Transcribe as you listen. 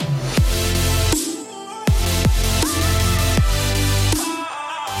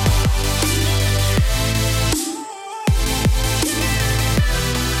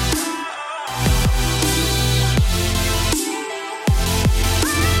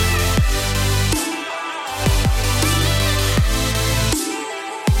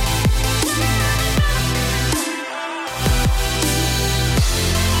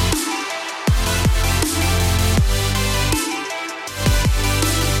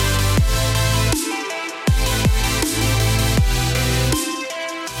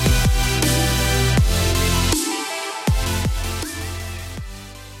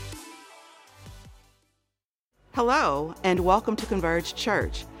Hello, and welcome to Converge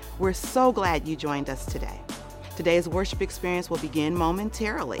Church. We're so glad you joined us today. Today's worship experience will begin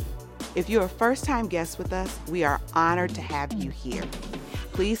momentarily. If you're a first-time guest with us, we are honored to have you here.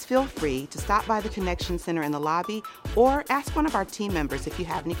 Please feel free to stop by the Connection Center in the lobby or ask one of our team members if you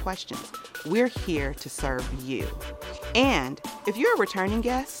have any questions. We're here to serve you. And if you're a returning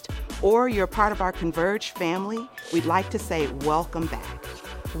guest or you're part of our Converge family, we'd like to say welcome back.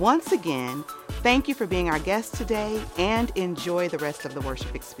 Once again, thank you for being our guest today and enjoy the rest of the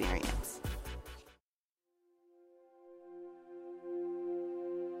worship experience.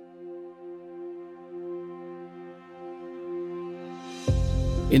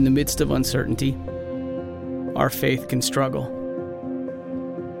 In the midst of uncertainty, our faith can struggle.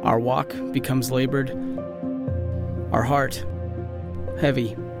 Our walk becomes labored, our heart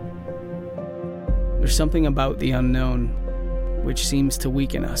heavy. There's something about the unknown which seems to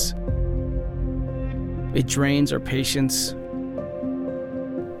weaken us. It drains our patience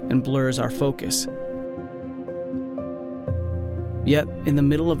and blurs our focus. Yet, in the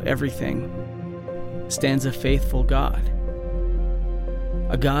middle of everything, stands a faithful God.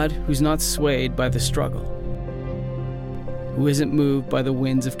 A God who's not swayed by the struggle, who isn't moved by the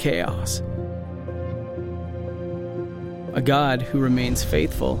winds of chaos. A God who remains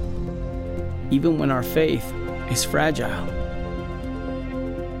faithful even when our faith is fragile.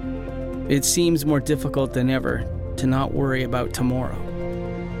 It seems more difficult than ever to not worry about tomorrow.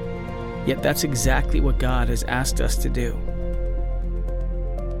 Yet that's exactly what God has asked us to do.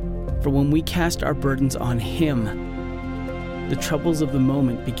 For when we cast our burdens on Him, the troubles of the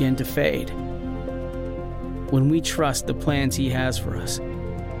moment begin to fade. When we trust the plans He has for us,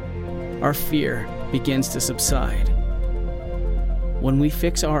 our fear begins to subside. When we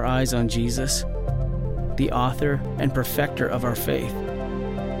fix our eyes on Jesus, the author and perfecter of our faith,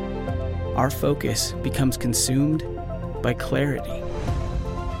 our focus becomes consumed by clarity.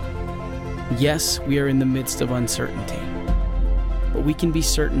 Yes, we are in the midst of uncertainty, but we can be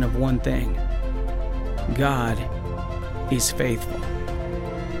certain of one thing: God is faithful.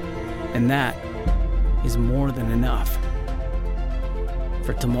 And that is more than enough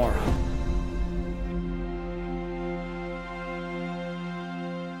for tomorrow.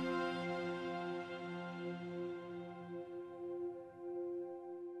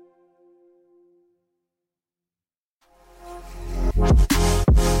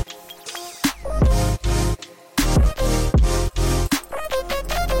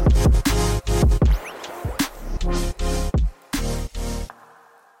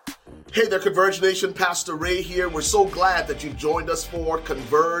 Hey there, Converge Nation. Pastor Ray here. We're so glad that you joined us for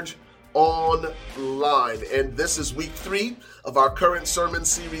Converge Online. And this is week 3 of our current sermon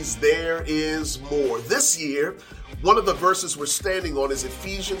series, There Is More. This year, one of the verses we're standing on is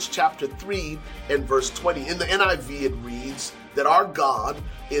Ephesians chapter 3 and verse 20. In the NIV, it reads that our God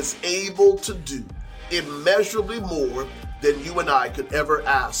is able to do immeasurably more than you and I could ever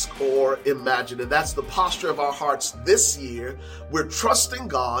ask or imagine. And that's the posture of our hearts this year. We're trusting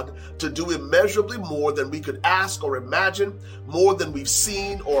God to do immeasurably more than we could ask or imagine, more than we've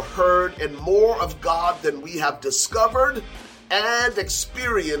seen or heard, and more of God than we have discovered and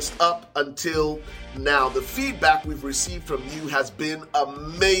experienced up until now. The feedback we've received from you has been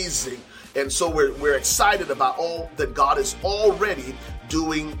amazing. And so we're excited about all that God is already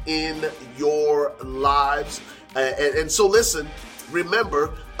doing in your lives. And so listen,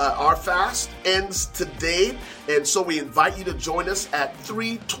 remember, our fast ends today, and so we invite you to join us at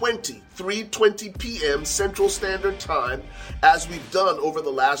 3:20 p.m. Central Standard Time, as we've done over the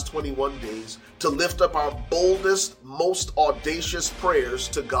last 21 days, to lift up our boldest, most audacious prayers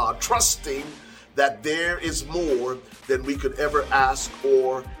to God, trusting that there is more than we could ever ask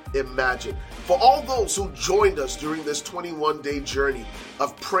or imagine. For all those who joined us during this 21-day journey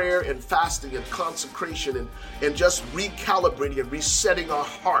of prayer and fasting and consecration and just recalibrating and resetting our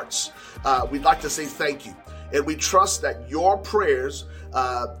hearts, we'd like to say thank you. And we trust that your prayers,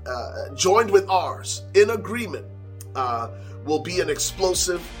 joined with ours in agreement, will be an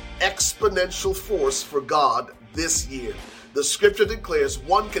explosive, exponential force for God this year. The scripture declares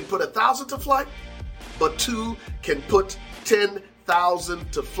 1 can put 1,000 to flight, but 2 can put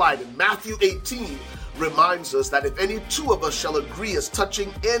 10,000 to flight. And Matthew 18 reminds us that if any 2 of us shall agree as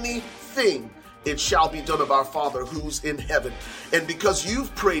touching anything, it shall be done of our Father who's in heaven. And because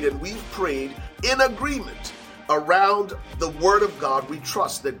you've prayed and we've prayed in agreement around the Word of God, we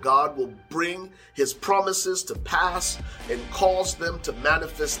trust that God will bring His promises to pass and cause them to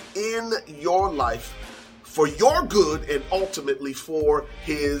manifest in your life for your good and ultimately for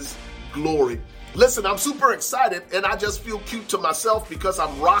His glory. Listen, I'm super excited, and I just feel cute to myself because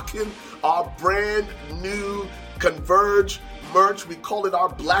I'm rocking our brand new Converge merch. We call it our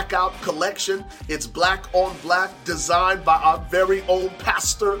Blackout Collection. It's black on black, designed by our very own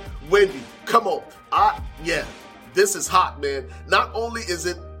Pastor Wendy. Come on. This is hot, man. Not only is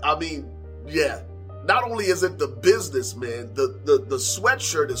it the business, man. The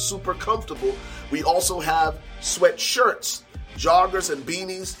sweatshirt is super comfortable. We also have sweatshirts, joggers, and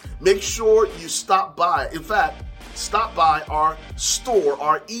beanies. Make sure you stop by. In fact, stop by our store,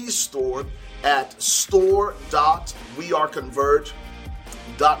 our e-store at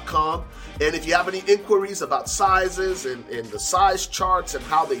store.weareconverge.com. And if you have any inquiries about sizes and the size charts and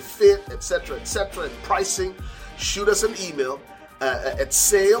how they fit, etc., and pricing, shoot us an email at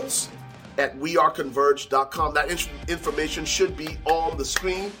sales@weareconverge.com. That information should be on the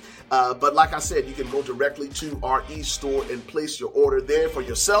screen. But like I said, you can go directly to our e-store and place your order there for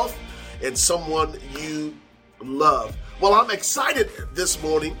yourself and someone you love. Well, I'm excited this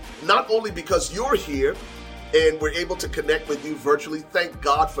morning, not only because you're here and we're able to connect with you virtually. Thank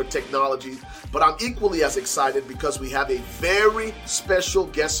God for technology. But I'm equally as excited because we have a very special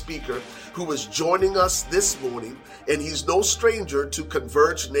guest speaker who is joining us this morning, and he's no stranger to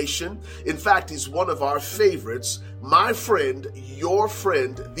Converge Nation. In fact, he's one of our favorites, my friend, your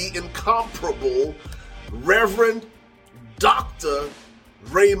friend, the incomparable Reverend Dr.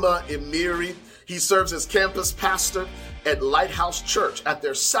 Rhema Emery. He serves as campus pastor at Lighthouse Church at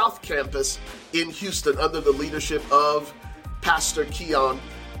their South Campus in Houston under the leadership of Pastor Keon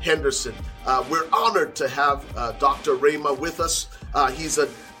Henderson. We're honored to have Dr. Rhema with us. He's an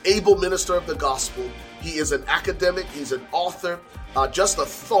able minister of the gospel. He is an academic. He's an author, just a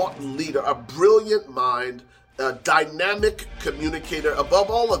thought leader, a brilliant mind, a dynamic communicator.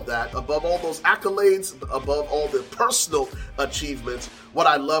 Above all of that, above all those accolades, above all the personal achievements, what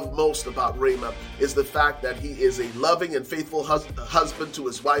I love most about Rhema is the fact that he is a loving and faithful husband to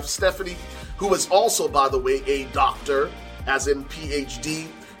his wife, Stephanie, who is also, by the way, a doctor, as in PhD,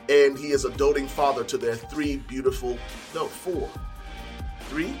 and he is a doting father to their three.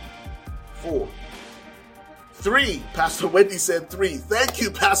 Pastor Wendy said 3. Thank you,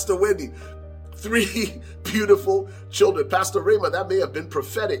 Pastor Wendy. 3 beautiful children. Pastor Rhema, that may have been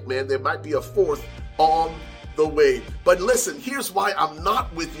prophetic, man. There might be a 4th on the way. But listen, here's why I'm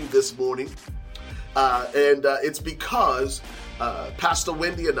not with you this morning. It's because Pastor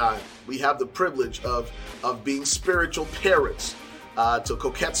Wendy and I, we have the privilege of being spiritual parents to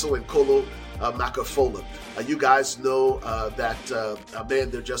Koketso and Kolo Makafola. You guys know that,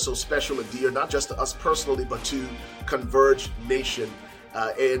 man, they're just so special and dear, not just to us personally, but to Converge Nation.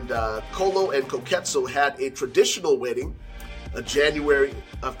 Kolo and Koketso had a traditional wedding January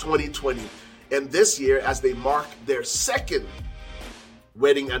of 2020. And this year, as they mark their 2nd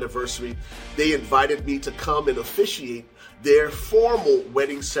wedding anniversary, they invited me to come and officiate their formal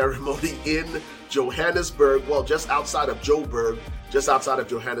wedding ceremony in Johannesburg, well, just outside of Joburg, just outside of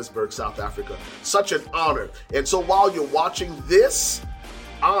Johannesburg, South Africa. Such an honor. And so while you're watching this,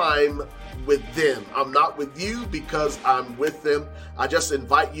 I'm with them. I'm not with you because I'm with them. I just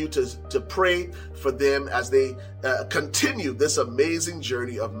invite you to pray for them as they continue this amazing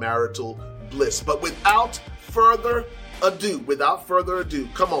journey of marital bliss. But without further ado,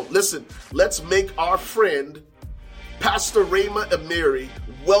 come on, listen, let's make our friend Pastor Rhema Emery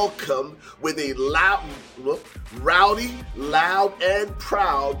welcome with a rowdy, loud, and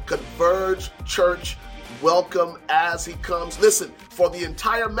proud Converge Church welcome as he comes. Listen, for the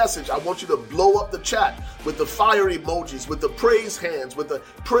entire message, I want you to blow up the chat with the fire emojis, with the praise hands, with the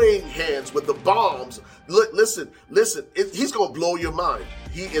praying hands, with the bombs. Listen, he's going to blow your mind.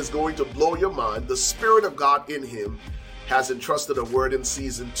 He is going to blow your mind. The Spirit of God in him has entrusted a word in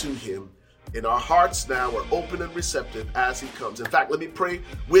season to him. And our hearts now are open and receptive as he comes. In fact, let me pray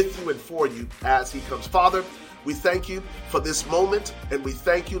with you and for you as he comes. Father, we thank you for this moment, and we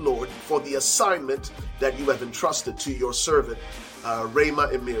thank you, Lord, for the assignment that you have entrusted to your servant,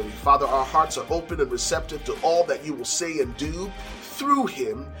 Rhema Emery. Father, our hearts are open and receptive to all that you will say and do through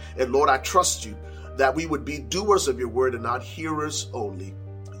him. And Lord, I trust you that we would be doers of your word and not hearers only.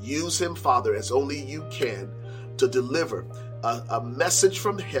 Use him, Father, as only you can to deliver a message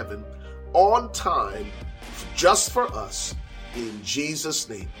from heaven on time, just for us, in Jesus'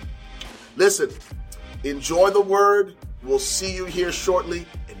 name. Listen, enjoy the word. We'll see you here shortly,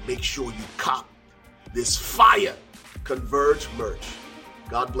 and make sure you cop this fire Converge merch.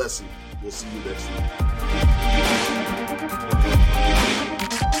 God bless you. We'll see you next week.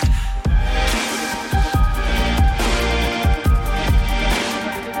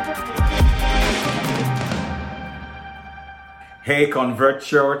 Hey, Converge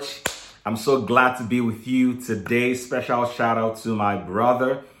Church. I'm so glad to be with you today. Special shout out to my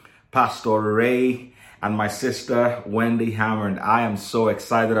brother, Pastor Ray, and my sister, Wendy Hammond. I am so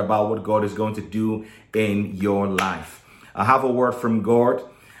excited about what God is going to do in your life. I have a word from God,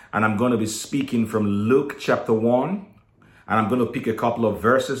 and I'm going to be speaking from Luke chapter 1, and I'm going to pick a couple of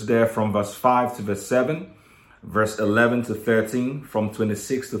verses there from verse 5 to verse 7, verse 11 to 13, from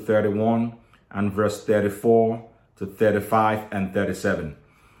 26 to 31, and verse 34 to 35 and 37.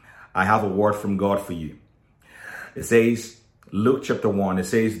 I have a word from God for you. It says, Luke chapter 1, it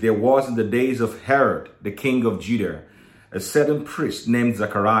says, there was in the days of Herod, the king of Judah, a certain priest named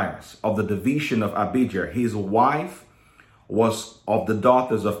Zacharias of the division of Abijah. His wife was of the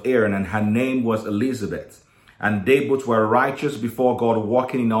daughters of Aaron, and her name was Elizabeth. And they both were righteous before God,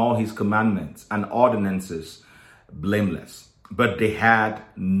 walking in all his commandments and ordinances, blameless. But they had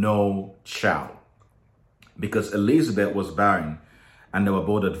no child, because Elizabeth was barren, and they were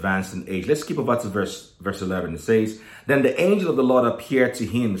both advanced in age. Let's skip over to verse 11. It says, then the angel of the Lord appeared to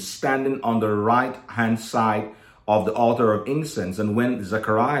him, standing on the right-hand side of the altar of incense. And when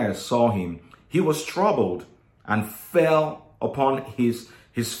Zacharias saw him, he was troubled and fell upon his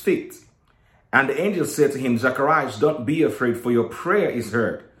feet. And the angel said to him, Zacharias, don't be afraid, for your prayer is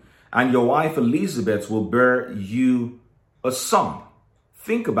heard, and your wife Elizabeth will bear you a son.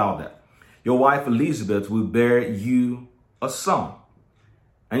 Think about that. Your wife Elizabeth will bear you a son,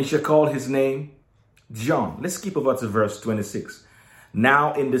 and you shall call his name John. Let's skip over to verse 26.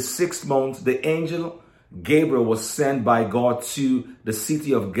 Now in the 6th month, the angel Gabriel was sent by God to the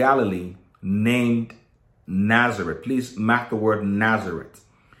city of Galilee named Nazareth. Please mark the word Nazareth.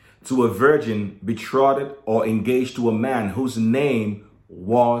 To a virgin betrothed or engaged to a man whose name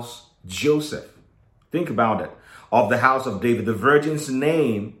was Joseph. Think about it. Of the house of David. The virgin's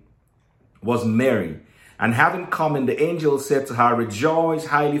name was Mary. And having come in, the angel said to her, rejoice,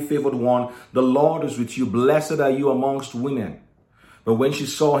 highly favored one, the Lord is with you. Blessed are you amongst women. But when she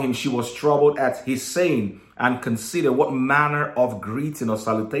saw him, she was troubled at his saying, and considered what manner of greeting or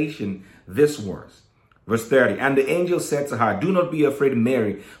salutation this was. Verse 30, and the angel said to her, do not be afraid,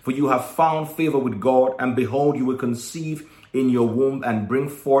 Mary, for you have found favor with God, and behold, you will conceive in your womb and bring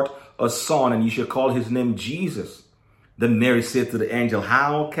forth a son, and you shall call his name Jesus. Then Mary said to the angel,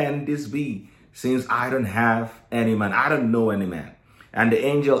 how can this be, since I don't have any man? I don't know any man. And the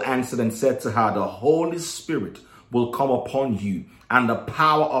angel answered and said to her, the Holy Spirit will come upon you, and the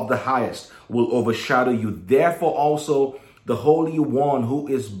power of the highest will overshadow you. Therefore also the Holy One who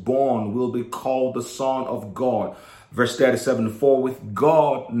is born will be called the Son of God. Verse 37, for with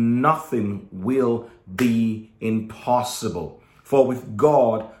God nothing will be impossible. For with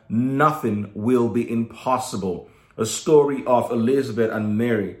God nothing will be impossible. A story of Elizabeth and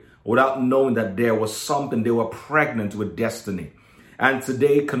Mary, without knowing that there was something, they were pregnant with destiny. And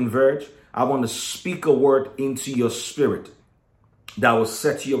today, Converge, I want to speak a word into your spirit that will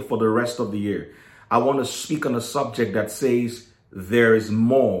set you up for the rest of the year. I want to speak on a subject that says, there is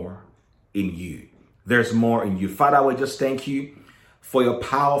more in you. There's more in you. Father, I just thank you for your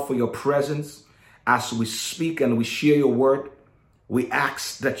power, for your presence. As we speak and we share your word, we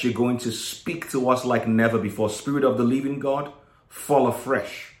ask that you're going to speak to us like never before. Spirit of the living God, fall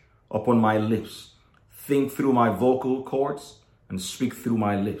afresh upon my lips. Think through my vocal cords and speak through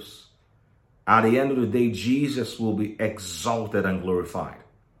my lips. At the end of the day, Jesus will be exalted and glorified.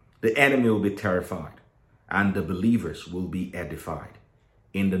 The enemy will be terrified, and the believers will be edified.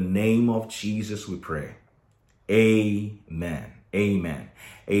 In the name of Jesus we pray. Amen. Amen.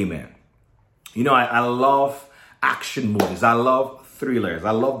 Amen. You know, I love action movies. I love thrillers.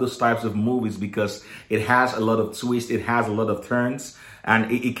 I love those types of movies because it has a lot of twists. It has a lot of turns,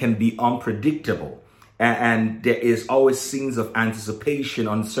 and it can be unpredictable. And there is always scenes of anticipation,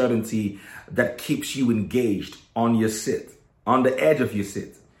 uncertainty that keeps you engaged on your seat, on the edge of your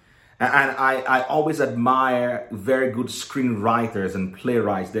seat. And I always admire very good screenwriters and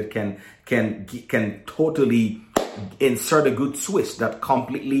playwrights that can totally insert a good twist that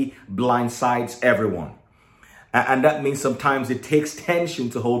completely blindsides everyone. And that means sometimes it takes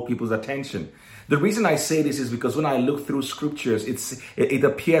tension to hold people's attention. The reason I say this is because when I look through scriptures, it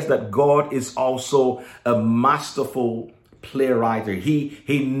appears that God is also a masterful playwright.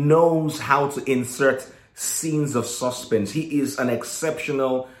 He knows how to insert scenes of suspense. He is an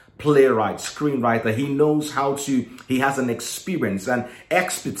exceptional playwright, screenwriter. He has an experience and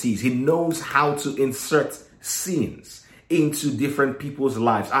expertise. He knows how to insert scenes into different people's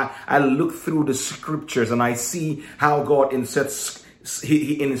lives. I look through the scriptures and I see how God inserts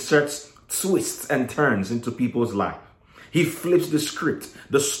twists and turns into people's life. He flips the script.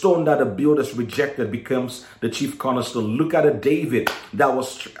 The stone that the builders rejected becomes the chief cornerstone. Look at a David that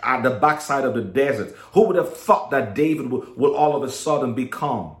was at the backside of the desert. Who would have thought that David will all of a sudden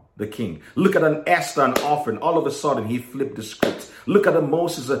become the king. Look at an Esther, an orphan. All of a sudden, he flipped the script. Look at a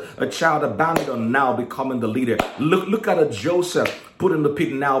Moses, a child abandoned, now becoming the leader. Look at a Joseph put in the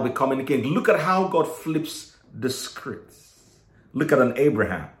pit, now becoming the king. Look at how God flips the scripts. Look at an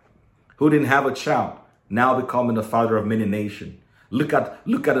Abraham who didn't have a child, now becoming the father of many nations. Look at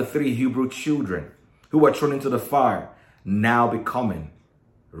the 3 Hebrew children who were thrown into the fire, now becoming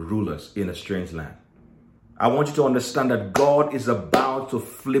rulers in a strange land. I want you to understand that God is about to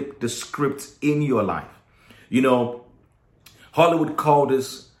flip the script in your life. You know, Hollywood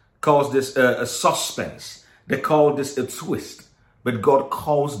calls this a suspense. They call this a twist, but God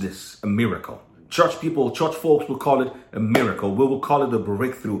calls this a miracle. Church folks will call it a miracle. We will call it a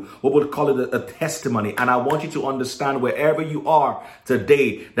breakthrough. We will call it a testimony. And I want you to understand, wherever you are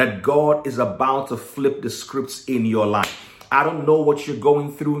today, that God is about to flip the scripts in your life. I don't know what you're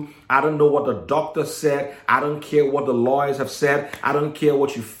going through. I don't know what the doctor said. I don't care what the lawyers have said. I don't care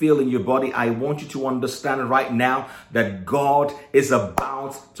what you feel in your body. I want you to understand right now that God is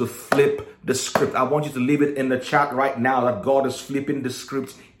about to flip the script. I want you to leave it in the chat right now that God is flipping the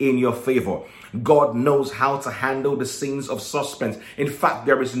script in your favor. God knows how to handle the scenes of suspense. In fact,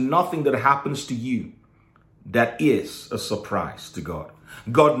 there is nothing that happens to you that is a surprise to God.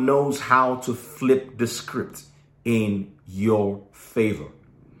 God knows how to flip the script in your favor.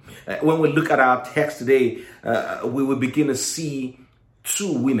 When we look at our text today, we will begin to see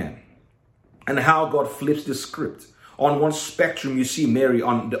 2 women and how God flips the script. On one spectrum, you see Mary.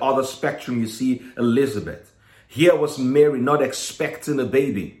 On the other spectrum, you see Elizabeth. Here was Mary not expecting a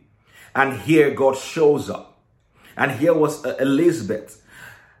baby, and here God shows up. And here was Elizabeth,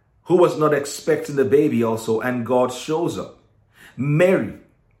 who was not expecting the baby also, and God shows up. Mary,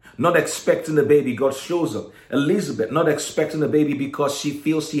 not expecting the baby, God shows up. Elizabeth, not expecting the baby because she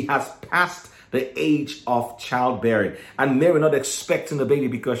feels she has passed the age of childbearing. And Mary, not expecting the baby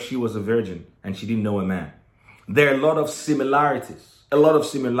because she was a virgin and she didn't know a man. There are a lot of similarities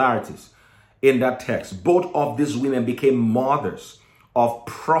in that text. Both of these women became mothers of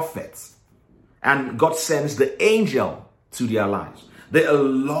prophets, and God sends the angel to their lives. There are a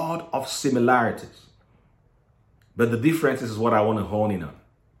lot of similarities, but the differences is what I want to hone in on.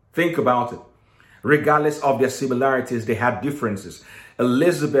 Think about it. Regardless of their similarities, they had differences.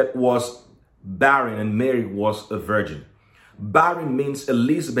 Elizabeth was barren and Mary was a virgin. Barren means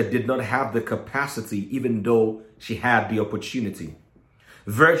Elizabeth did not have the capacity, even though she had the opportunity.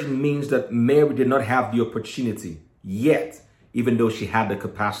 Virgin means that Mary did not have the opportunity yet, even though she had the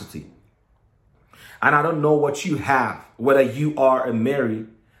capacity. And I don't know what you have, whether you are a Mary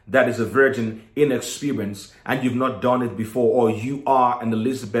that is a virgin, inexperienced, and you've not done it before, or you are an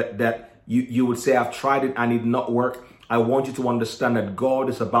Elizabeth that you would say, I've tried it and it did not work. I want you to understand that God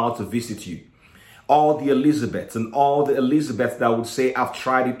is about to visit you. All the Elizabeths and all the Elizabeths that would say, I've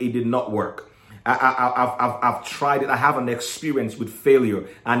tried it, it did not work. I've tried it. I have an experience with failure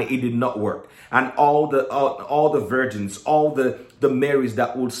and it did not work. And all the virgins, all the Marys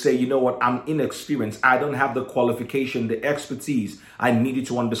that would say, you know what, I'm inexperienced. I don't have the qualification, the expertise. I need you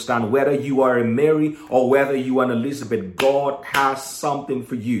to understand, whether you are a Mary or whether you are an Elizabeth, God has something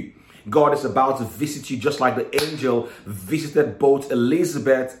for you. God is about to visit you just like the angel visited both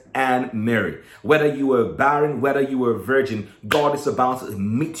Elizabeth and Mary. Whether you were barren, whether you were a virgin, God is about to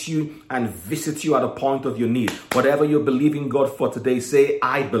meet you and visit you at a point of your need. Whatever you're believing God for today, say,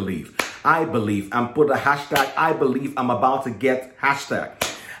 I believe. I believe. And put a hashtag, I believe I'm about to get hashtag.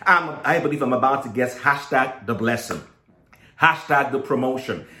 I believe I'm about to get hashtag the blessing. Hashtag the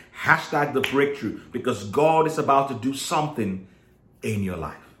promotion. Hashtag the breakthrough. Because God is about to do something in your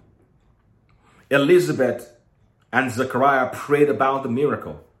life. Elizabeth and Zechariah prayed about the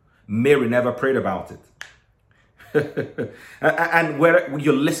miracle. Mary never prayed about it. And whether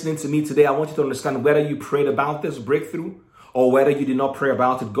you're listening to me today, I want you to understand, whether you prayed about this breakthrough or whether you did not pray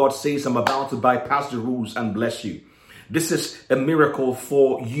about it, God says, I'm about to bypass the rules and bless you. This is a miracle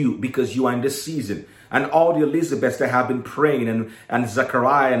for you because you are in this season. And all the Elizabeths that have been praying and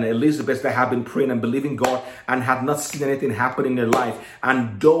Zechariah and Elizabeth that have been praying and believing God and have not seen anything happen in their life.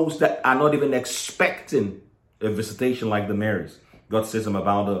 And those that are not even expecting a visitation like the Marys. God says, I'm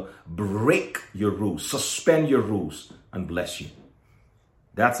about to break your rules, suspend your rules and bless you.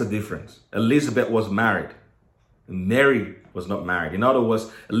 That's the difference. Elizabeth was married. Mary was not married. In other words,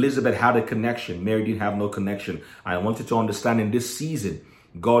 Elizabeth had a connection. Mary didn't have no connection. I want you to understand, in this season,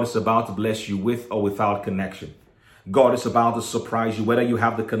 God is about to bless you with or without connection. God is about to surprise you, whether you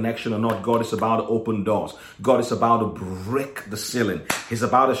have the connection or not. God is about to open doors. God is about to break the ceiling. He's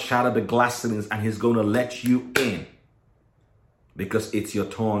about to shatter the glass ceilings, and he's going to let you in. Because it's your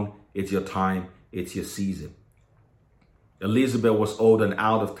turn, it's your time, it's your season. Elizabeth was old and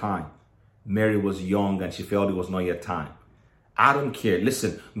out of time. Mary was young and she felt it was not yet time. I don't care.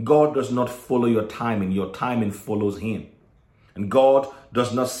 Listen, God does not follow your timing. Your timing follows him. And God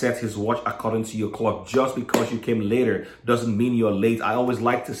does not set his watch according to your clock. Just because you came later doesn't mean you're late. I always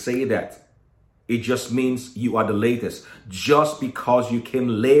like to say that. It just means you are the latest. Just because you came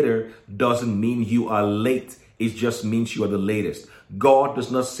later doesn't mean you are late. It just means you are the latest. God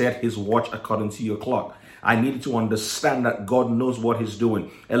does not set his watch according to your clock. I need to understand that God knows what he's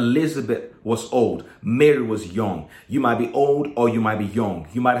doing. Elizabeth was old. Mary was young. You might be old or you might be young.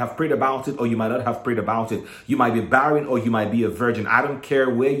 You might have prayed about it or you might not have prayed about it. You might be barren or you might be a virgin. I don't care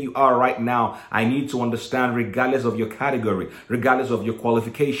where you are right now. I need to understand, regardless of your category, regardless of your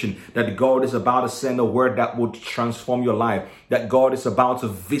qualification, that God is about to send a word that would transform your life. That God is about to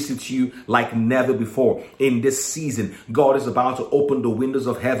visit you like never before. In this season, God is about to open the windows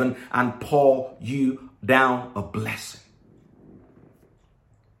of heaven and pour you down a blessing.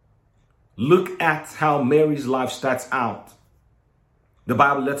 Look at how Mary's life starts out. The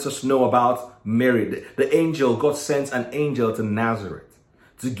Bible lets us know about Mary. The angel, God sends an angel to Nazareth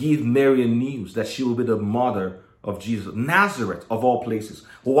to give Mary a news that she will be the mother of Jesus. Nazareth, of all places.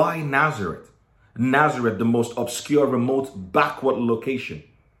 Why Nazareth? Nazareth, the most obscure, remote, backward location.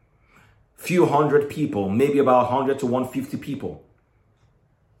 Few hundred people, maybe about 100 to 150 people.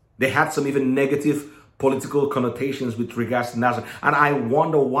 They had some even negative political connotations with regards to Nazareth. And I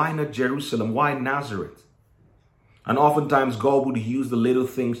wonder, why not Jerusalem? Why Nazareth? And oftentimes God would use the little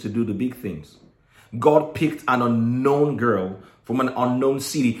things to do the big things. God picked an unknown girl from an unknown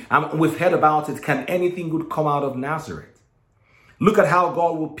city. And we've heard about it. Can anything good come out of Nazareth? Look at how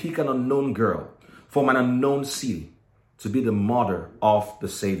God will pick an unknown girl from an unknown city to be the mother of the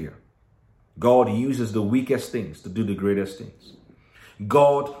Savior. God uses the weakest things to do the greatest things.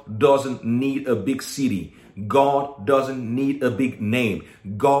 God doesn't need a big city. God doesn't need a big name.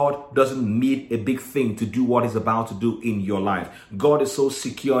 God doesn't need a big thing to do what he's about to do in your life. God is so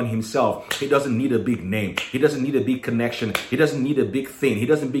secure in himself. He doesn't need a big name. He doesn't need a big connection. He doesn't need a big thing. He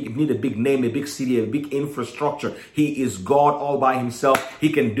doesn't need a big name, a big city, a big infrastructure. He is God all by himself. He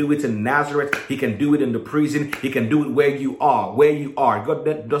can do it in Nazareth. He can do it in the prison. He can do it where you are.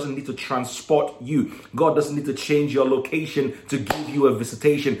 God doesn't need to transport you. God doesn't need to change your location to give you a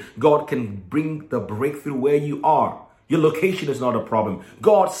visitation. God can bring the breakthrough where you are. Your location is not a problem.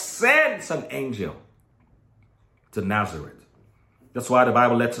 God sends an angel to Nazareth. That's why the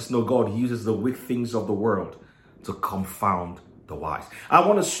Bible lets us know God uses the weak things of the world to confound the wise. I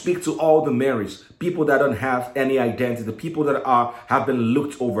want to speak to all the Marys, people that don't have any identity, people that have been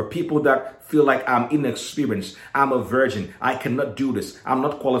looked over, people that feel like I'm inexperienced, I'm a virgin, I cannot do this, I'm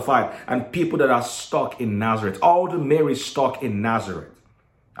not qualified, and people that are stuck in Nazareth. All the Marys stuck in Nazareth.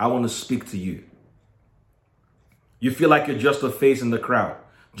 I want to speak to you. You feel like you're just a face in the crowd,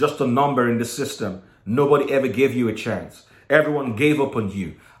 just a number in the system. Nobody ever gave you a chance. Everyone gave up on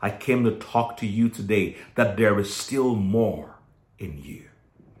you. I came to talk to you today that there is still more in you.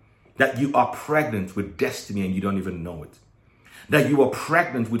 That you are pregnant with destiny and you don't even know it. That you are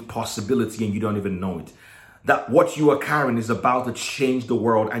pregnant with possibility and you don't even know it. That what you are carrying is about to change the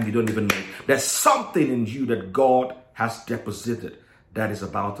world and you don't even know it. There's something in you that God has deposited that is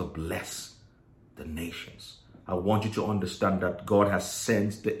about to bless the nations. I want you to understand that God has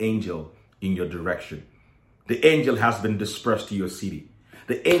sent the angel in your direction. The angel has been dispersed to your city.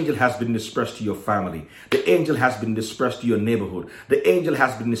 The angel has been dispersed to your family. The angel has been dispersed to your neighborhood. The angel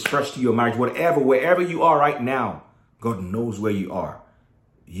has been dispersed to your marriage. Wherever you are right now, God knows where you are.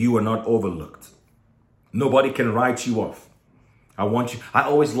 You are not overlooked. Nobody can write you off. I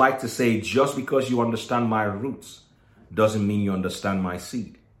always like to say, just because you understand my roots doesn't mean you understand my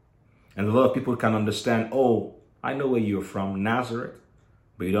seed. And a lot of people can understand, oh, I know where you're from, Nazareth,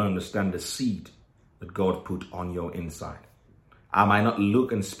 but you don't understand the seed that God put on your inside. I might not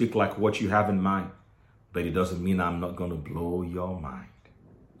look and speak like what you have in mind, but it doesn't mean I'm not going to blow your mind.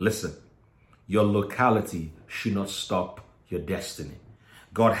 Listen, your locality should not stop your destiny.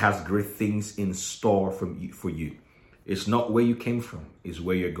 God has great things in store for you. It's not where you came from, it's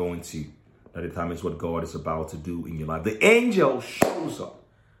where you're going to. That determines what God is about to do in your life. The angel shows up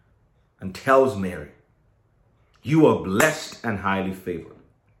and tells Mary, you are blessed and highly favored.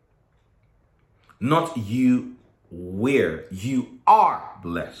 Not you were, you are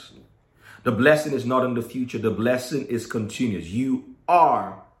blessed. The blessing is not in the future. The blessing is continuous. You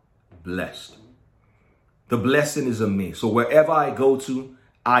are blessed. The blessing is in me. So wherever I go to,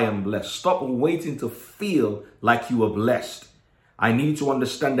 I am blessed. Stop waiting to feel like you are blessed. I need to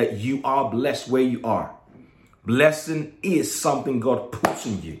understand that you are blessed where you are. Blessing is something God puts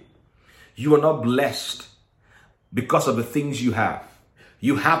in you. You are not blessed because of the things you have.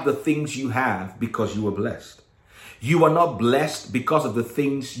 You have the things you have because you were blessed. You are not blessed because of the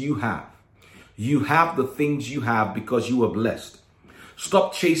things you have. You have the things you have because you were blessed.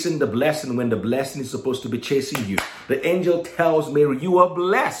 Stop chasing the blessing when the blessing is supposed to be chasing you. The angel tells Mary, you are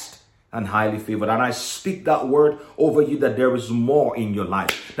blessed and highly favored. And I speak that word over you, that there is more in your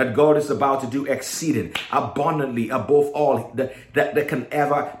life, that God is about to do exceeding abundantly above all that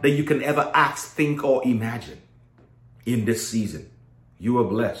you can ever ask, think, or imagine in this season. You are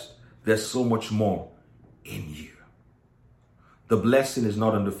blessed. There's so much more in you. The blessing is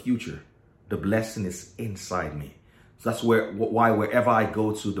not in the future. The blessing is inside me. So that's why wherever I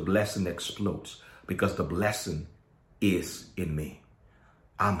go to, the blessing explodes, because the blessing is in me.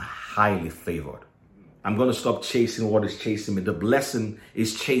 I'm highly favored. I'm going to stop chasing what is chasing me. The blessing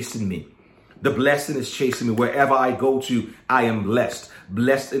is chasing me. The blessing is chasing me. Wherever I go to, I am blessed.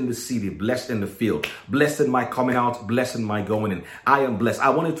 Blessed in the city, blessed in the field, blessed in my coming out, blessed in my going in. I am blessed. I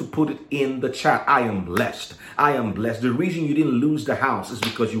wanted to put it in the chat. I am blessed. I am blessed. The reason you didn't lose the house is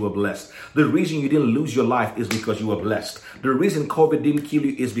because you were blessed. The reason you didn't lose your life is because you were blessed. The reason COVID didn't kill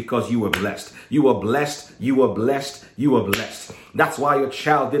you is because you were blessed. You were blessed. You were blessed. You were blessed. That's why your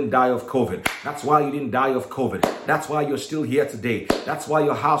child didn't die of COVID. That's why you didn't die of COVID. That's why you're still here today. That's why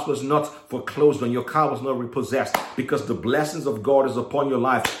your house was not foreclosed on, your car was not repossessed, because the blessings of God is upon your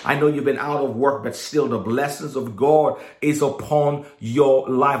life. I know you've been out of work, but still the blessings of God is upon your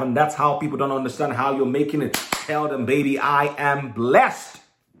life. And that's how people don't understand how you're making it. Tell them, baby, I am blessed.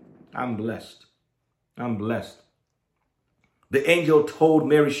 I'm blessed. I'm blessed. The angel told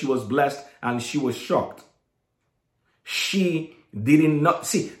Mary she was blessed, and she was shocked. She didn't know.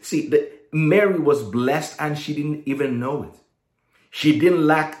 Mary was blessed and she didn't even know it. She didn't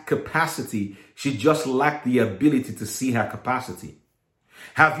lack capacity. She just lacked the ability to see her capacity.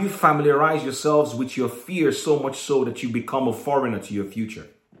 Have you familiarized yourselves with your fear so much so that you become a foreigner to your future?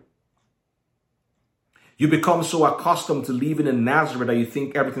 You become so accustomed to living in Nazareth that you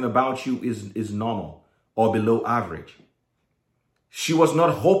think everything about you is normal or below average. She was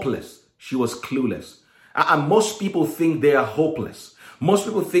not hopeless. She was clueless. And most people think they are hopeless. Most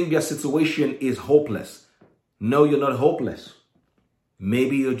people think their situation is hopeless. No, you're not hopeless.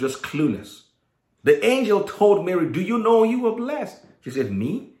 Maybe you're just clueless. The angel told Mary, do you know you were blessed? She said,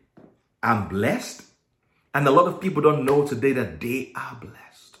 me? I'm blessed? And a lot of people don't know today that they are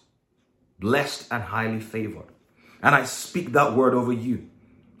blessed. Blessed and highly favored. And I speak that word over you,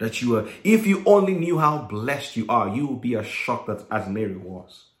 that you are. If you only knew how blessed you are, you would be as shocked as Mary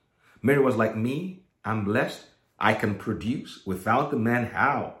was. Mary was like, me? I'm blessed. I can produce without the man.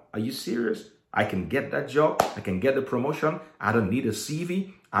 How? Are you serious? I can get that job. I can get the promotion. I don't need a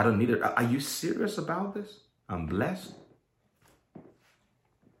CV. I don't need it. Are you serious about this? I'm blessed.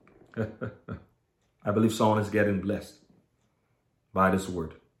 I believe someone is getting blessed by this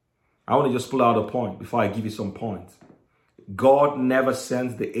word. I want to just pull out a point before I give you some points. God never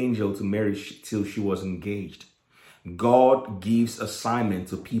sends the angel to Mary till she was engaged. God gives assignment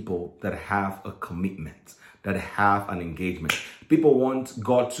to people that have a commitment, that have an engagement. People want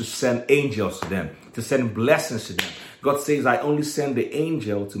God to send angels to them, to send blessings to them. God says, I only send the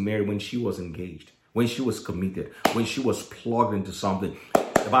angel to Mary when she was engaged, when she was committed, when she was plugged into something.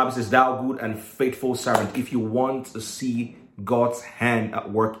 The Bible says, thou good and faithful servant, if you want to see God's hand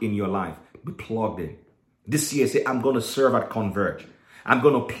at work in your life, be plugged in. This year, say, I'm going to serve at Converge. I'm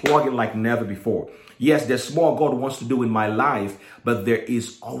going to plug in like never before. Yes, there's more God wants to do in my life, but there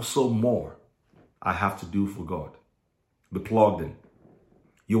is also more I have to do for God. Be plugged in.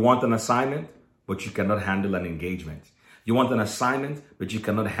 You want an assignment, but you cannot handle an engagement. You want an assignment, but you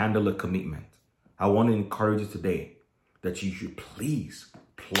cannot handle a commitment. I want to encourage you today that you should please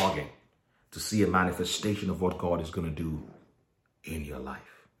plug in to see a manifestation of what God is going to do in your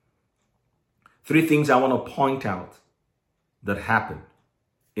life. 3 things I want to point out that happened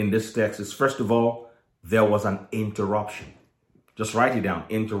in this text is, first of all, there was an interruption. Just write it down,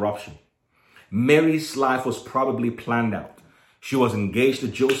 interruption. Mary's life was probably planned out. She was engaged to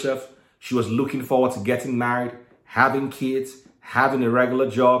Joseph. She was looking forward to getting married, having kids, having a regular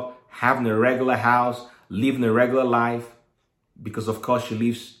job, having a regular house, living a regular life, because of course she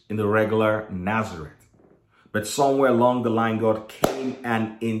lives in the regular Nazareth. But somewhere along the line, God came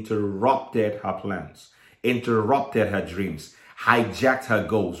and interrupted her plans, interrupted her dreams, hijacked her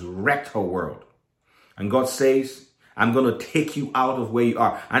goals, wrecked her world. And God says, I'm going to take you out of where you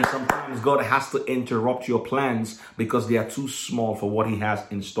are. And sometimes God has to interrupt your plans because they are too small for what he has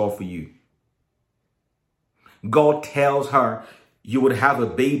in store for you. God tells her you would have a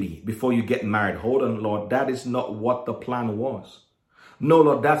baby before you get married. Hold on, Lord. That is not what the plan was. No,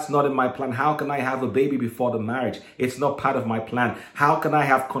 Lord, that's not in my plan. How can I have a baby before the marriage? It's not part of my plan. How can I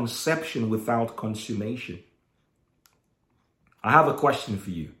have conception without consummation? I have a question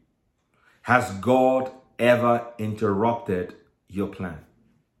for you. Has God ever interrupted your plan?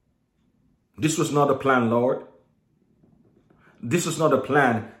 This was not a plan, Lord. This was not a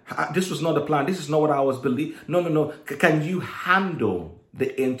plan. This was not a plan. This is not what I was believing. No. Can you handle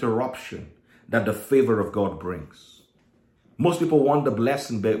the interruption that the favor of God brings? Most people want the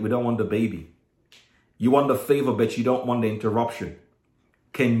blessing, but we don't want the baby. You want the favor, but you don't want the interruption.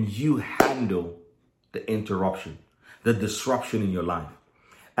 Can you handle the interruption, the disruption in your life?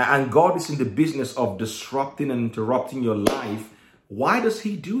 And God is in the business of disrupting and interrupting your life. Why does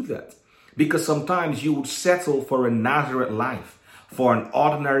he do that? Because sometimes you would settle for a Nazareth life, for an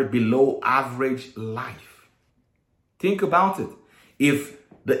ordinary, below average life. Think about it. If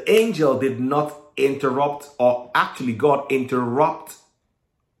the angel did not interrupt, or actually God interrupt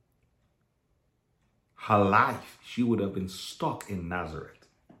her life, she would have been stuck in Nazareth.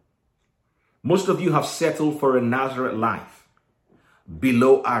 Most of you have settled for a Nazareth life,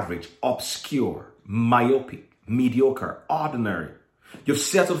 below average, obscure, myopic, mediocre, ordinary. You've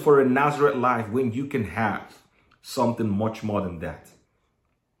settled for a Nazareth life when you can have something much more than that.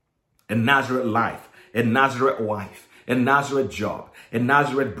 A Nazareth life, a Nazareth wife, a Nazareth job, a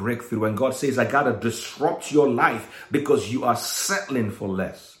Nazareth breakthrough. And God says, I got to disrupt your life because you are settling for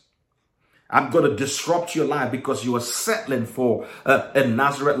less. I'm going to disrupt your life because you are settling for a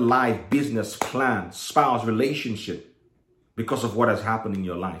Nazareth life, business, plan, spouse, relationship. Because of what has happened in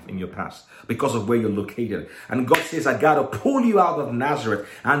your life, in your past, because of where you're located. And God says, I got to pull you out of Nazareth.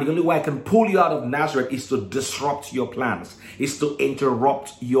 And the only way I can pull you out of Nazareth is to disrupt your plans, is to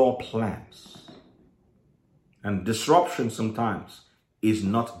interrupt your plans. And disruption sometimes is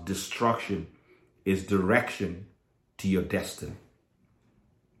not destruction, is direction to your destiny.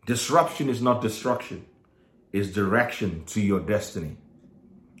 Disruption is not destruction, is direction to your destiny.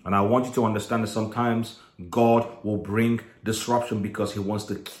 And I want you to understand that sometimes God will bring disruption because he wants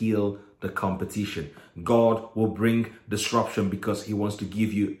to kill the competition. God will bring disruption because he wants to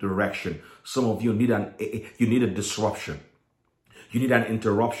give you direction. Some of you need a disruption. You need an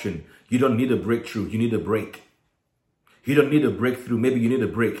interruption. You don't need a breakthrough. You need a break. You don't need a breakthrough. Maybe you need a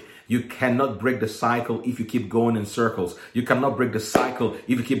break. You cannot break the cycle if you keep going in circles. You cannot break the cycle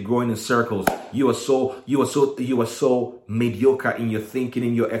if you keep going in circles. You are so mediocre in your thinking,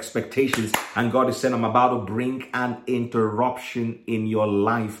 in your expectations. And God is saying, I'm about to bring an interruption in your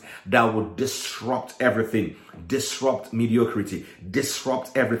life that will disrupt everything. Disrupt mediocrity.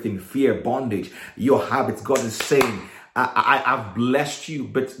 Disrupt everything. Fear, bondage, your habits. God is saying, I've blessed you,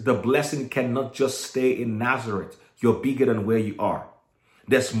 but the blessing cannot just stay in Nazareth. You're bigger than where you are.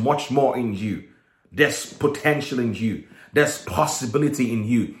 There's much more in you. There's potential in you. There's possibility in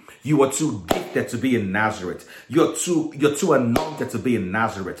you. You are too gifted to be in Nazareth. You're too anointed to be in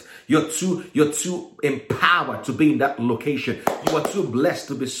Nazareth. You're too empowered to be in that location. You are too blessed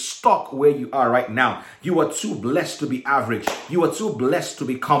to be stuck where you are right now. You are too blessed to be average. You are too blessed to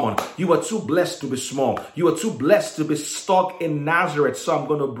be common. You are too blessed to be small. You are too blessed to be stuck in Nazareth. So I'm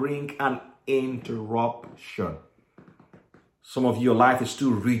going to bring an interruption. Some of your life is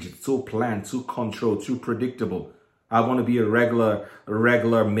too rigid, too planned, too controlled, too predictable. I want to be a regular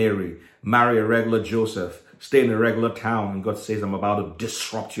Mary, marry a regular Joseph, stay in a regular town. And God says, I'm about to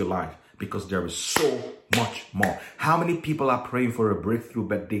disrupt your life because there is so much more. How many people are praying for a breakthrough,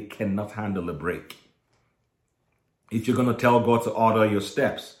 but they cannot handle a break? If you're going to tell God to order your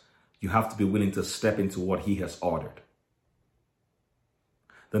steps, you have to be willing to step into what he has ordered.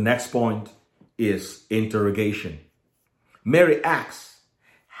 The next point is interrogation. Mary asks,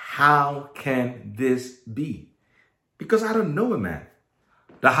 how can this be? Because I don't know, man.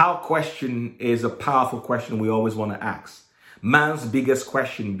 The how question is a powerful question we always want to ask. Man's biggest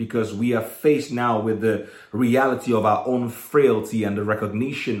question, because we are faced now with the reality of our own frailty and the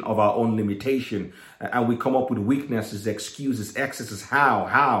recognition of our own limitation. And we come up with weaknesses, excuses, excesses.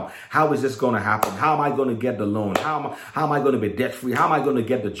 How is this going to happen? How am I going to get the loan? How am I going to be debt free? How am I going to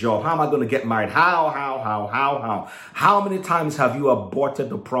get the job? How am I going to get married? How many times have you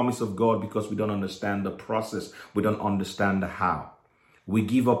aborted the promise of God because we don't understand the process? We don't understand the how. We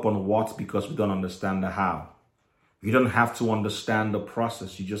give up on what because we don't understand the how. You don't have to understand the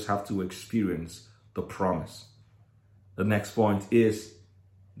process. You just have to experience the promise. The next point is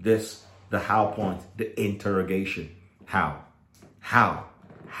this, the how point, the interrogation. How? I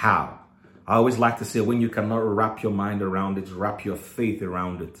always like to say, when you cannot wrap your mind around it, wrap your faith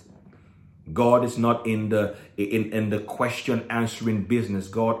around it. God is not in the question answering business.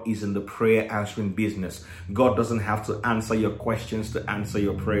 God is in the prayer answering business. God doesn't have to answer your questions to answer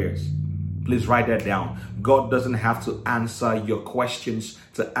your prayers. Please write that down. God doesn't have to answer your questions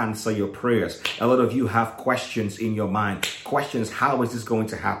to answer your prayers. A lot of you have questions in your mind. Questions, how is this going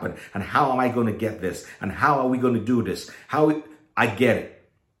to happen? And how am I going to get this? And how are we going to do this? I get it.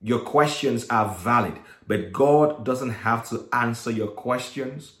 Your questions are valid, but God doesn't have to answer your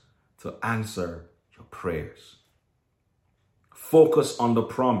questions to answer your prayers. Focus on the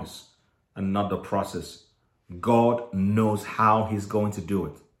promise and not the process. God knows how he's going to do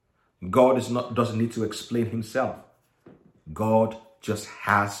it. God doesn't need to explain himself. God just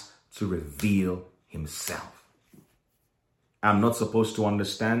has to reveal himself. I'm not supposed to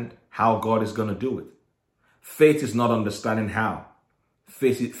understand how God is going to do it. Faith is not understanding how.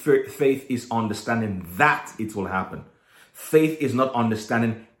 Faith is understanding that it will happen. Faith is not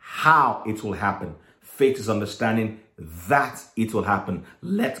understanding how it will happen. Faith is understanding that it will happen.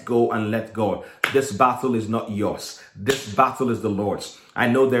 Let go and let God. This battle is not yours. This battle is the Lord's. I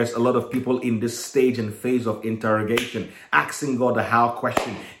know there's a lot of people in this stage and phase of interrogation, asking God the how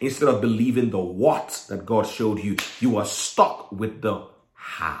question instead of believing the what that God showed you. You are stuck with the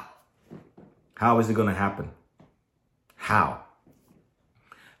how. How is it going to happen? How?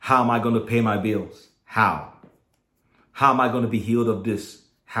 How am I going to pay my bills? How? How am I going to be healed of this?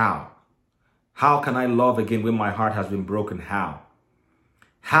 How? How can I love again when my heart has been broken? How?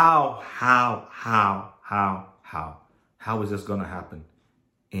 How is this going to happen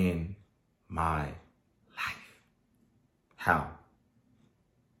in my life? How?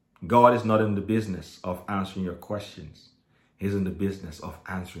 God is not in the business of answering your questions. He's in the business of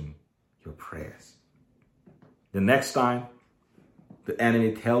answering your prayers. The next time the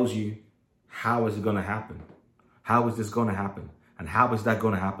enemy tells you, how is it going to happen? How is this going to happen? And how is that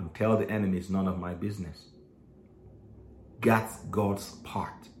going to happen? Tell the enemy it's none of my business. That's God's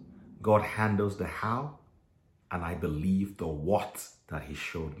part. God handles the how, and I believe the what that he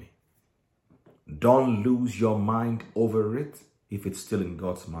showed me. Don't lose your mind over it if it's still in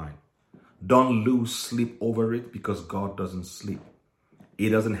God's mind. Don't lose sleep over it because God doesn't sleep. It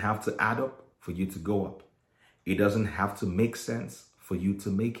doesn't have to add up for you to go up. It doesn't have to make sense for you to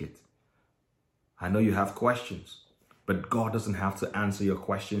make it. I know you have questions, but God doesn't have to answer your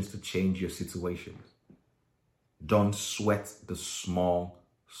questions to change your situations. Don't sweat the small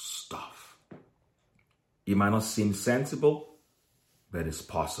stuff. It might not seem sensible, but it's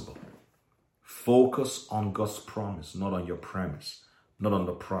possible. Focus on God's promise, not on your premise, not on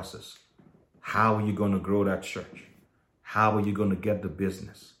the process. How are you going to grow that church? How are you going to get the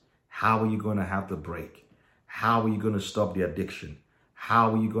business? How are you going to have the break? How are you going to stop the addiction?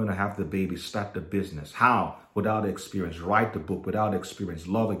 How are you going to have the baby, start the business? How? Without experience. Write the book without experience.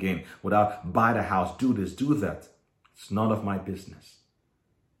 Love again without buy the house. Do this, do that. It's none of my business.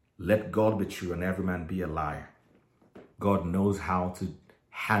 Let God be true and every man be a liar. God knows how to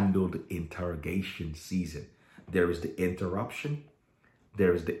handle the interrogation season. There is the interruption.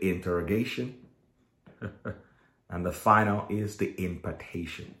 There is the interrogation. And the final is the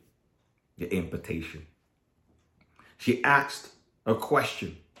impartation. The impartation. She asked a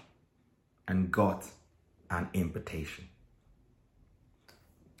question and got an impartation.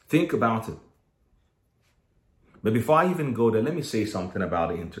 Think about it. But before I even go there, let me say something about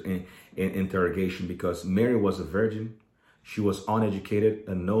the interrogation, because Mary was a virgin. She was uneducated,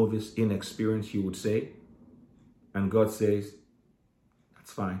 a novice, inexperienced, you would say. And God says,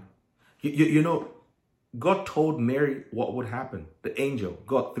 that's fine. You know, God told Mary what would happen. The angel,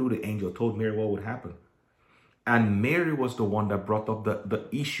 God through the angel told Mary what would happen. And Mary was the one that brought up the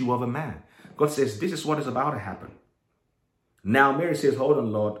issue of a man. God says, this is what is about to happen. Now Mary says, hold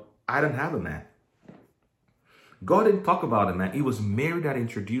on, Lord, I don't have a man. God didn't talk about a man. It was Mary that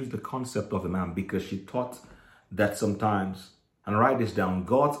introduced the concept of a man, because she thought that sometimes, and write this down,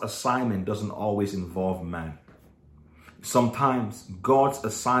 God's assignment doesn't always involve man. Sometimes God's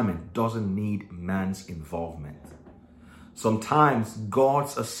assignment doesn't need man's involvement. Sometimes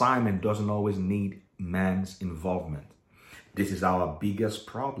God's assignment doesn't always need man's involvement. This is our biggest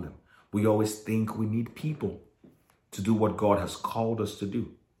problem. We always think we need people to do what God has called us to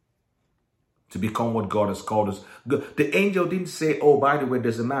do, to become what God has called us. The angel didn't say, oh, by the way,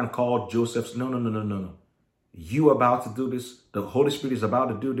 there's a man called Joseph. No. You are about to do this. The Holy Spirit is about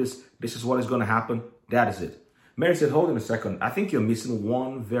to do this. This is what is going to happen. That is it. Mary said, hold on a second. I think you're missing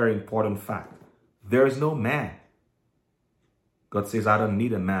one very important fact. There is no man. God says, I don't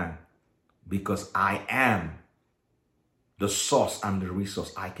need a man, because I am the source and the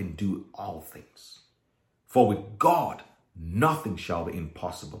resource. I can do all things. For with God, nothing shall be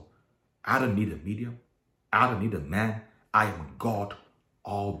impossible. I don't need a medium. I don't need a man. I am God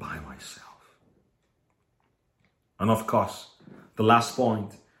all by myself. And of course, the last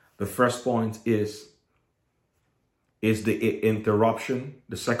point, the first point is the interruption.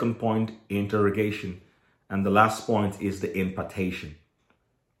 The second point, interrogation. And the last point is the impartation.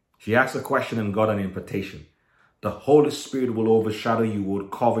 She asked a question and got an impartation. The Holy Spirit will overshadow you, will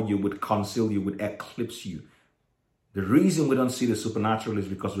cover you, will conceal you, will eclipse you. The reason we don't see the supernatural is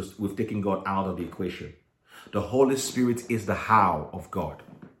because we've taken God out of the equation. The Holy Spirit is the how of God.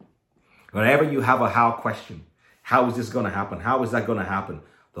 Whenever you have a how question, how is this going to happen? How is that going to happen?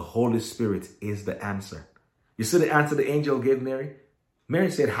 The Holy Spirit is the answer. You see the answer the angel gave Mary? Mary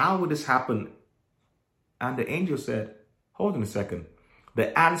said, how would this happen? And the angel said, hold on a second.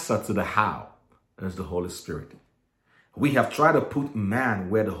 The answer to the how is the Holy Spirit. We have tried to put man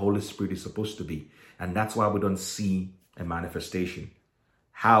where the Holy Spirit is supposed to be. And that's why we don't see a manifestation.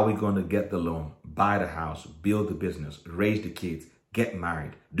 How are we going to get the loan, buy the house, build the business, raise the kids, get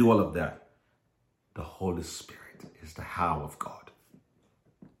married, do all of that? The Holy Spirit is the how of God.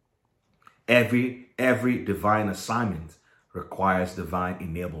 Every divine assignment requires divine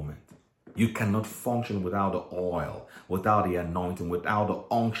enablement. You cannot function without the oil, without the anointing, without the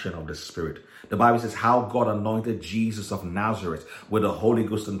unction of the Spirit. The Bible says how God anointed Jesus of Nazareth with the Holy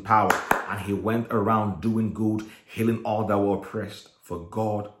Ghost and power, and he went around doing good, healing all that were oppressed, for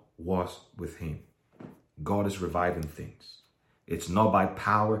God was with him. God is reviving things. It's not by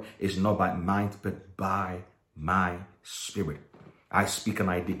power, it's not by might, but by my Spirit. I speak and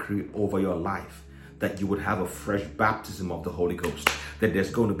I decree over your life that you would have a fresh baptism of the Holy Ghost, that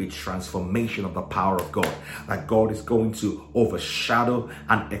there's going to be transformation of the power of God, that God is going to overshadow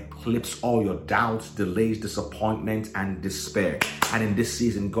and eclipse all your doubts, delays, disappointments, and despair. And in this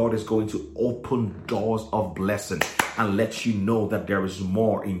season, God is going to open doors of blessing and let you know that there is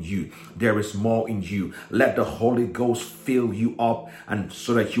more in you. There is more in you. Let the Holy Ghost fill you up, and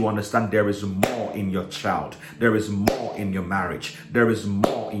so that you understand there is more in your child. There is more in your marriage. There is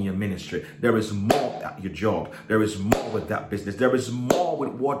more in your ministry. There is more at your job. There is more with that business. There is more with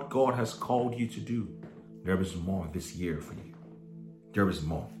what God has called you to do. There is more this year for you. There is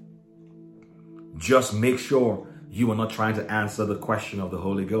more. Just make sure you are not trying to answer the question of the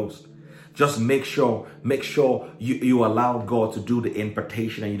Holy Ghost. Just make sure you allow God to do the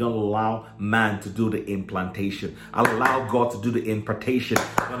impartation and you don't allow man to do the implantation. Allow God to do the impartation.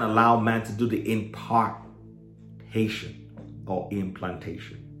 Don't allow man to do the impartation or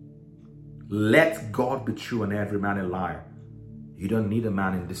implantation. Let God be true and every man a liar. You don't need a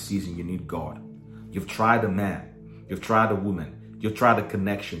man in this season. You need God. You've tried a man. You've tried a woman. You've tried the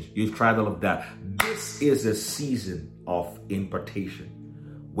connections. You've tried all of that. This is a season of impartation.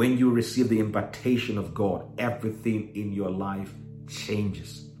 When you receive the impartation of God, everything in your life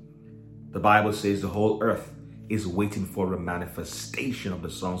changes. The Bible says the whole earth is waiting for a manifestation of the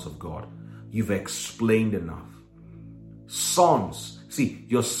sons of God. You've explained enough. Sons, see,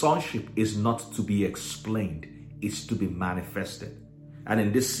 your sonship is not to be explained, it's to be manifested. And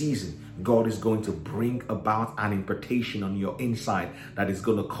in this season, God is going to bring about an impartation on your inside that is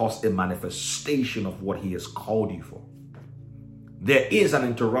going to cause a manifestation of what he has called you for. There is an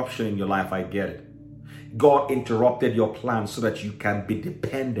interruption in your life, I get it. God interrupted your plan so that you can be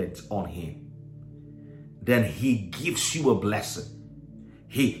dependent on him. Then he gives you a blessing.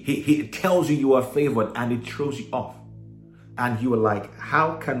 He tells you you are favored and he throws you off. And you are like,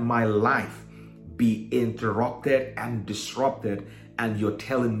 how can my life be interrupted and disrupted? And you're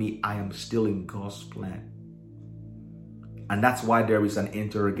telling me I am still in God's plan. And that's why there is an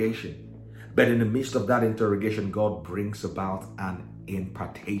interrogation. But in the midst of that interrogation, God brings about an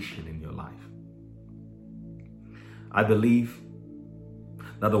impartation in your life. I believe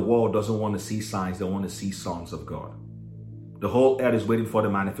that the world doesn't want to see signs, they want to see sons of God. The whole earth is waiting for the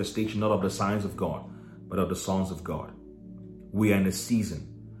manifestation, not of the signs of God, but of the sons of God. We are in a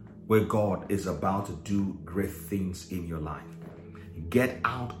season where God is about to do great things in your life. Get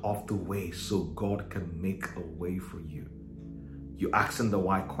out of the way so God can make a way for you. You're asking the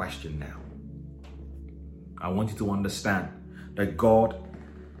why question now. I want you to understand that God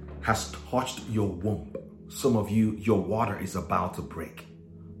has touched your womb. Some of you, your water is about to break.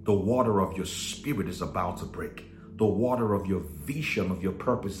 The water of your spirit is about to break. The water of your vision, of your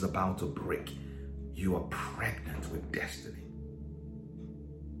purpose is about to break. You are pregnant with destiny.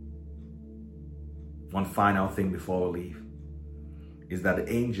 One final thing before we leave is that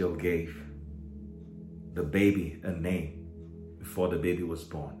the angel gave the baby a name before the baby was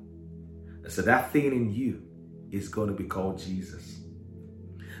born. So that thing in you is going to be called Jesus.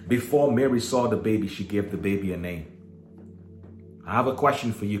 Before Mary saw the baby, she gave the baby a name. I have a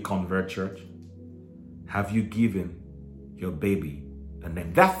question for you, Convert Church. Have you given your baby a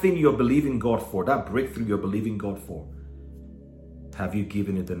name? That thing you're believing God for, that breakthrough you're believing God for, have you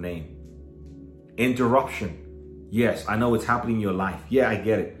given it a name? Interruption. Yes, I know it's happening in your life. Yeah, I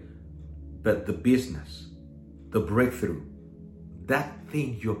get it. But the business, the breakthrough, that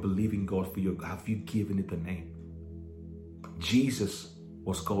thing you're believing God for, have you given it a name? Jesus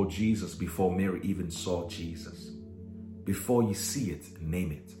was called Jesus before Mary even saw Jesus. Before you see it,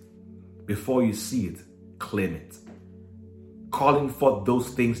 name it. Before you see it, claim it. Calling forth those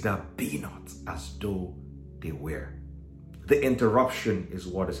things that be not as though they were. The interruption is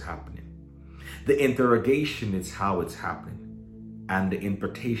what is happening. The interrogation is how it's happening. And the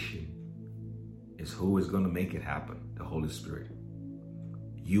impartation is who is going to make it happen, the Holy Spirit.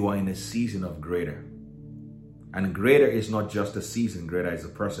 You are in a season of greater. And greater is not just a season, greater is a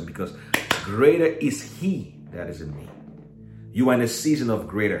person, because greater is He that is in me. You are in a season of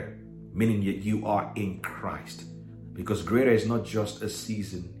greater, meaning that you are in Christ. Because greater is not just a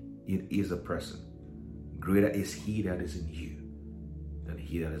season, it is a person. Greater is He that is in you than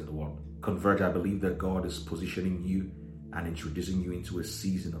he that is in the world. Convert, I believe that God is positioning you and introducing you into a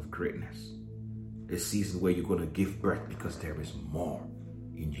season of greatness. A season where you're going to give birth because there is more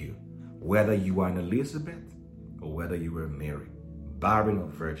in you. Whether you are an Elizabeth or whether you were Mary, barren or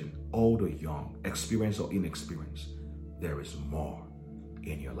virgin, old or young, experienced or inexperienced, there is more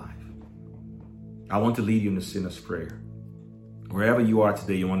in your life. I want to lead you in the sinner's prayer. Wherever you are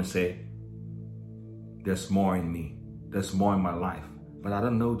today, you want to say, there's more in me. There's more in my life. But I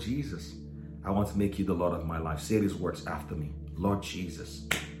don't know Jesus. I want to make you the Lord of my life. Say these words after me. Lord Jesus,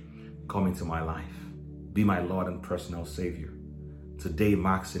 come into my life. Be my Lord and personal Savior. Today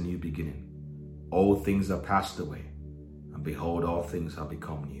marks a new beginning. Old things are passed away, and behold, all things have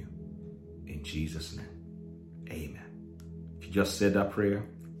become new. In Jesus' name, amen. If you just said that prayer,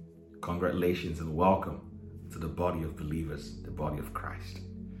 congratulations and welcome to the body of believers, the body of Christ.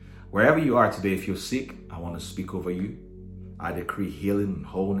 Wherever you are today, if you're sick, I want to speak over you. I decree healing,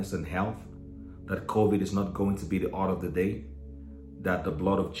 wholeness, and health, that COVID is not going to be the order of the day, that the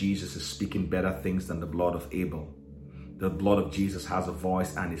blood of Jesus is speaking better things than the blood of Abel. The blood of Jesus has a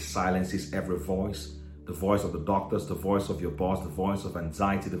voice and it silences every voice. The voice of the doctors, the voice of your boss, the voice of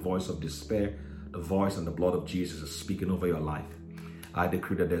anxiety, the voice of despair. The voice and the blood of Jesus is speaking over your life. I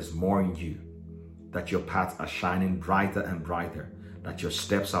decree that there's more in you, that your paths are shining brighter and brighter, that your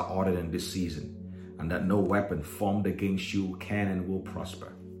steps are ordered in this season, and that no weapon formed against you can and will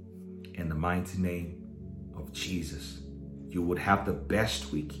prosper. In the mighty name of Jesus, you would have the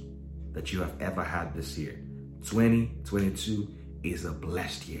best week that you have ever had this year. 2022 is a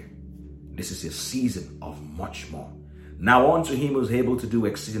blessed year. This is a season of much more. Now unto Him who is able to do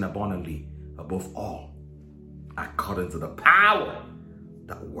exceeding abundantly above all, according to the power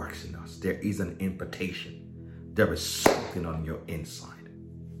that works in us. There is an impartation. There is something on your inside.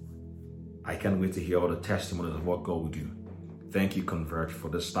 I can't wait to hear all the testimonies of what God will do. Thank you, Converge, for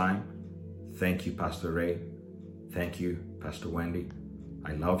this time. Thank you, Pastor Ray. Thank you, Pastor Wendy.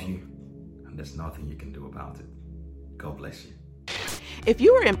 I love you, and there's nothing you can do about it. God bless you. If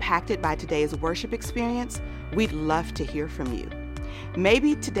you were impacted by today's worship experience, we'd love to hear from you.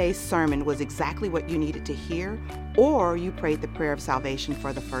 Maybe today's sermon was exactly what you needed to hear, or you prayed the prayer of salvation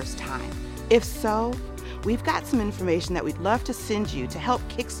for the first time. If so, we've got some information that we'd love to send you to help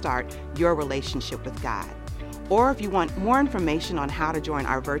kickstart your relationship with God. Or if you want more information on how to join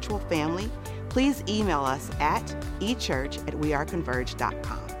our virtual family, please email us at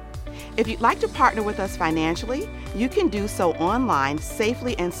echurch@weareconverge.com. If you'd like to partner with us financially, you can do so online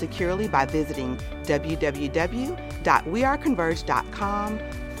safely and securely by visiting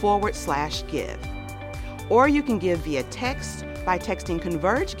www.weareconverge.com/give. Or you can give via text by texting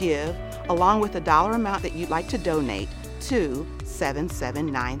Converge Give along with the dollar amount that you'd like to donate to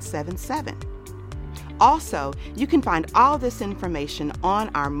 77977. Also, you can find all this information on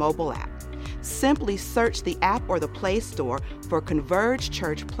our mobile app. Simply search the app or the Play Store for Converge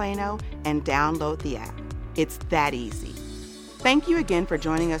Church Plano and download the app. It's that easy. Thank you again for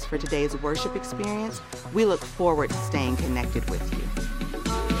joining us for today's worship experience. We look forward to staying connected with you.